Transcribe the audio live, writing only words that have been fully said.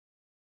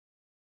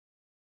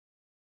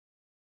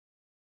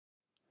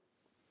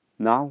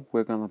Now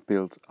we're gonna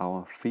build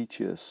our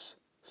features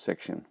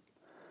section.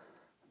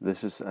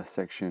 This is a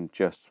section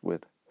just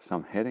with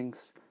some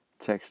headings,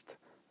 text,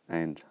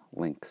 and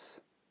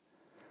links.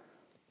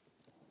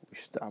 We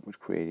start with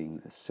creating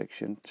the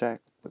section tag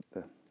with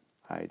the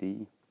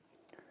ID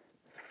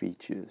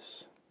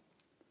features.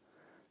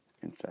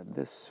 Inside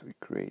this, we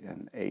create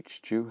an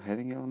h2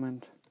 heading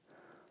element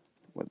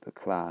with the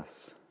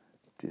class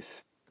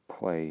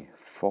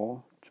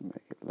display4 to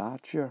make it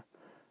larger,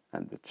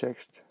 and the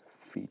text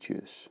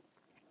features.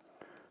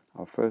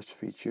 Our first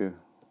feature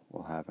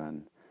will have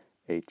an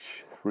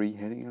h3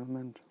 heading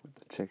element with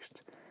the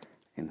text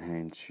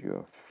enhance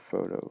your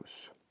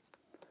photos,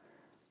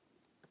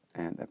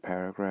 and a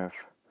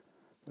paragraph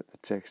with the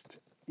text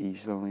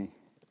easily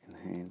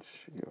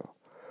enhance your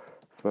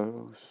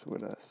photos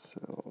with a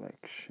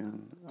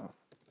selection of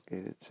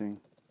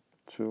editing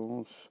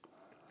tools,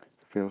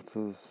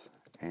 filters,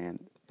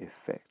 and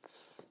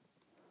effects.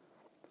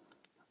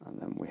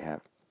 And then we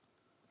have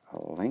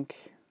a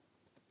link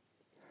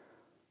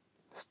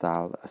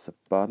styled as a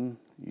button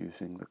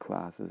using the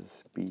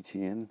classes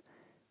btn,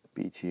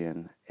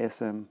 btn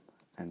sm,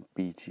 and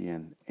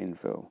btn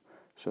info.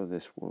 So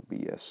this will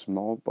be a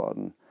small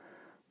button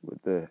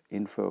with the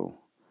info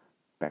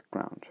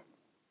background,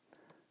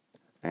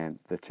 and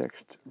the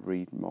text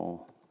read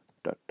more ...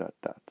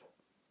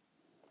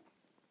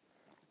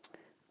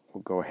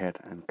 We'll go ahead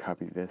and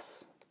copy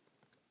this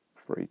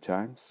 3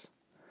 times,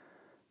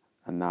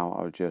 and now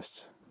I'll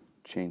just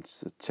change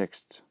the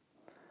text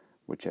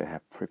which I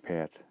have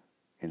prepared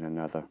in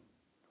another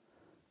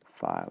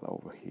file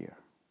over here.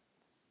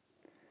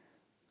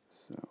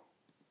 So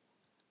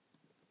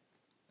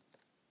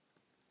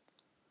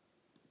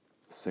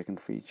the second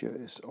feature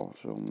is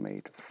also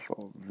made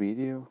for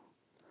video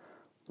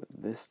with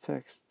this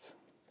text.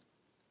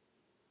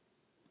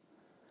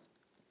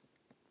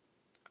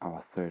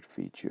 Our third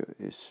feature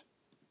is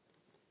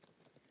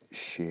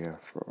share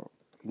for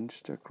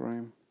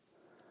Instagram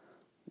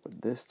with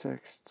this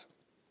text,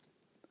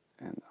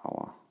 and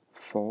our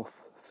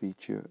fourth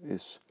feature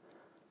is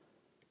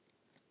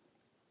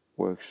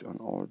works on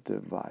all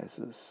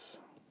devices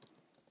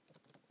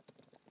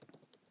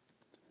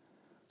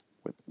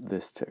with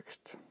this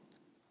text.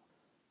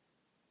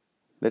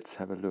 Let's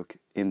have a look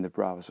in the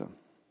browser.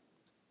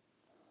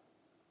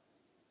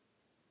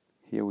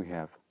 Here we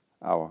have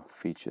our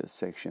features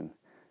section.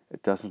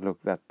 It doesn't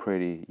look that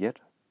pretty yet,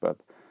 but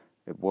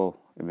it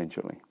will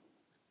eventually.